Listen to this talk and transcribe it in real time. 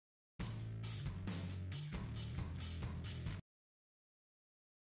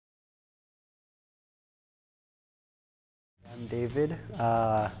I'm David.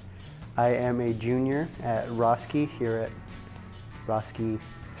 I am a junior at Roski here at Roski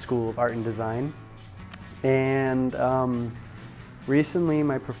School of Art and Design. And recently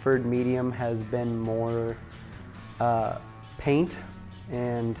my preferred medium has been more paint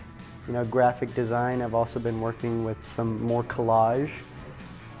and graphic design. I've also been working with some more collage.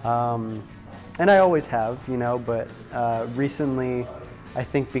 And I always have, but recently I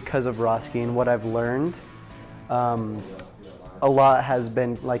think because of Roski and what I've learned, a lot has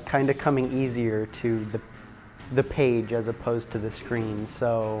been kind of coming easier to the page as opposed to the screen.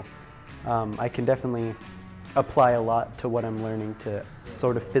 So I can definitely apply a lot to what I'm learning to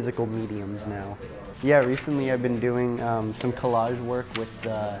sort of physical mediums now. Yeah, recently I've been doing some collage work with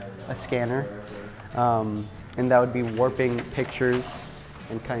a scanner, and that would be warping pictures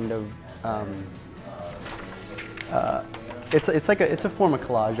and kind of it's a form of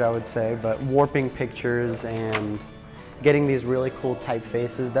collage, I would say, but warping pictures and getting these really cool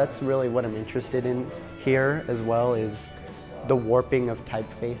typefaces. That's really what I'm interested in here as well, is the warping of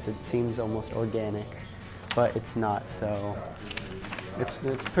typeface. It seems almost organic, but it's not. So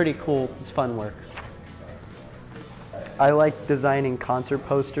it's pretty cool. It's fun work. I like designing concert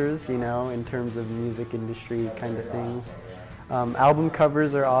posters, in terms of music industry kind of things. Album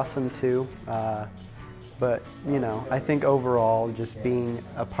covers are awesome too. But, I think overall just being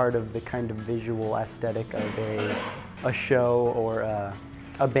a part of the kind of visual aesthetic of a show or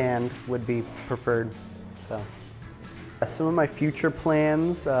a band would be preferred. So some of my future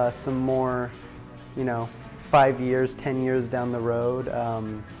plans, some more, 5 years, 10 years down the road,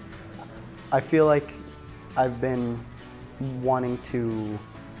 I feel like I've been wanting to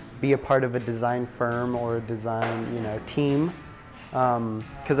be a part of a design firm or a design, team.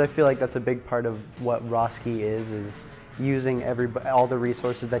 Because I feel like that's a big part of what Roski is using all the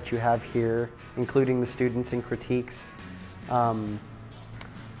resources that you have here, including the students and critiques.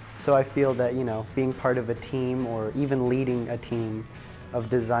 So I feel that, being part of a team or even leading a team of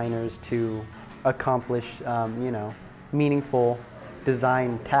designers to accomplish, meaningful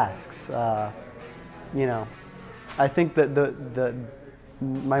design tasks. I think that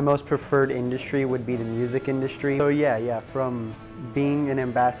my most preferred industry would be the music industry. So yeah, from being an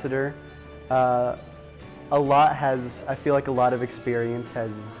ambassador, I feel like a lot of experience has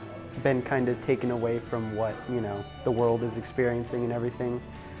been kind of taken away from what, the world is experiencing and everything.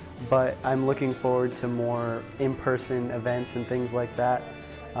 But I'm looking forward to more in-person events and things like that.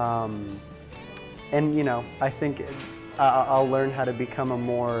 And I think I'll learn how to become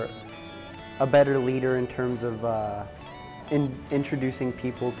a better leader in terms of introducing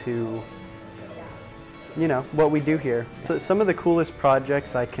people to what we do here. So some of the coolest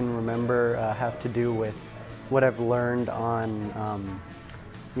projects I can remember have to do with what I've learned on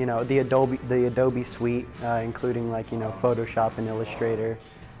the Adobe suite, including Photoshop and Illustrator.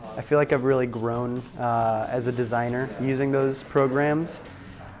 I feel like I've really grown as a designer using those programs.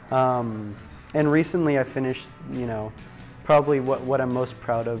 And recently I finished probably what I'm most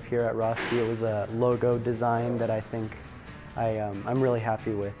proud of here at Roski. It was a logo design that I think I'm really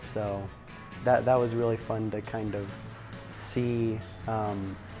happy with. So that was really fun to kind of see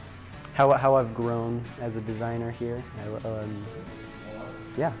how I've grown as a designer here.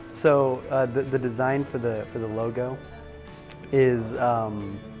 Yeah. So the design for the logo is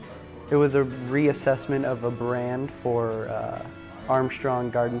it was a reassessment of a brand for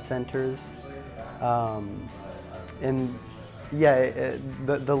Armstrong Garden Centers, and yeah,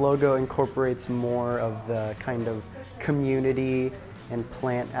 the logo incorporates more of the kind of community and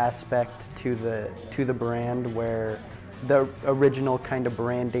plant aspect to the brand, where the original kind of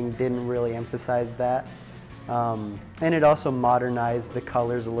branding didn't really emphasize that. And it also modernized the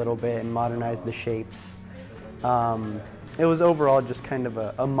colors a little bit and modernized the shapes. It was overall just kind of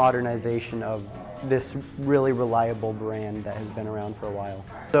a modernization of this really reliable brand that has been around for a while.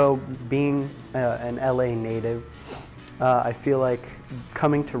 So being an LA native, I feel like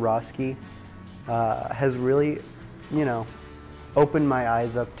coming to Roski has really, opened my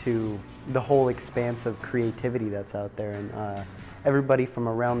eyes up to the whole expanse of creativity that's out there, and everybody from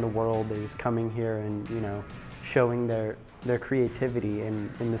around the world is coming here and showing their creativity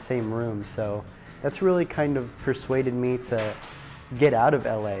in the same room. So that's really kind of persuaded me to get out of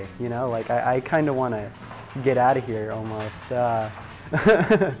LA. I kind of want to get out of here almost.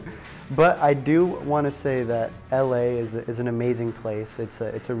 But I do want to say that LA is an amazing place. It's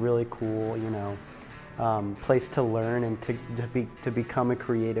a really cool, place to learn and to become a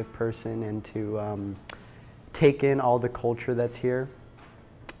creative person and to take in all the culture that's here.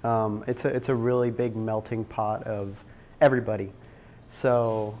 It's a really big melting pot of everybody.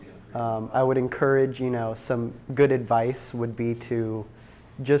 So I would encourage, some good advice would be to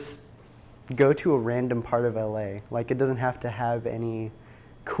just go to a random part of LA. Like, it doesn't have to have any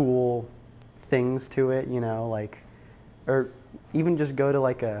cool things to it, like, or even just go to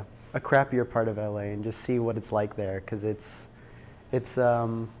like a crappier part of LA and just see what it's like there, because it's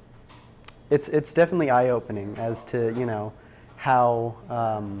definitely eye-opening as to how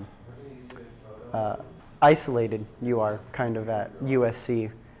isolated you are kind of at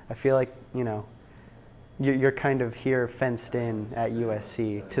USC. I feel like you're kind of here fenced in at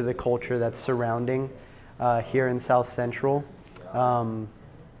USC to the culture that's surrounding here in South Central, and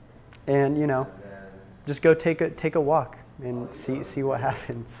just go take a walk and see what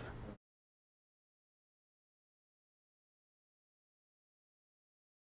happens.